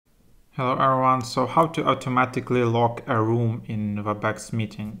Hello everyone, so how to automatically lock a room in WebEx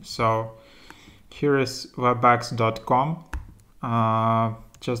meeting. So here is webex.com.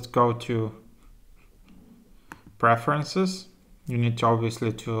 Just go to preferences. You need to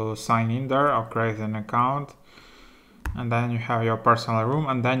obviously to sign in there or create an account. And then you have your personal room,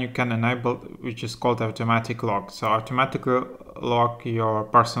 and then you can enable, which is called automatic lock. So automatically lock your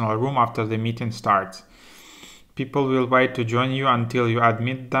personal room after the meeting starts. People will wait to join you until you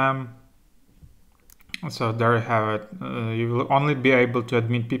admit them. So there you have it. You will only be able to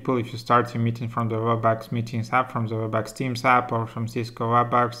admit people if you start your meeting from the WebEx Meetings app, from the WebEx Teams app, or from Cisco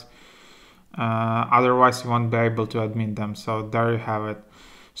WebEx. Otherwise, you won't be able to admit them. So there you have it.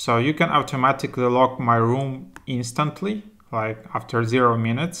 So you can automatically lock my room instantly, like after 0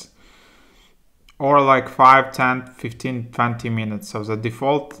 minutes, or like 5, 10, 15, 20 minutes. So the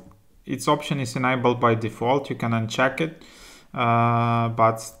default, its option is enabled by default. You can uncheck it.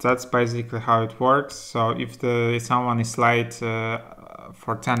 But that's basically how it works. So if someone is late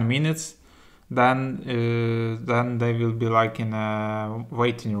for 10 minutes, then they will be like in a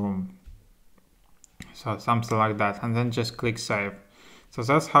waiting room. So something like that, and then just click save. So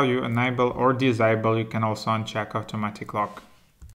that's how you enable or disable. You can also uncheck automatic lock.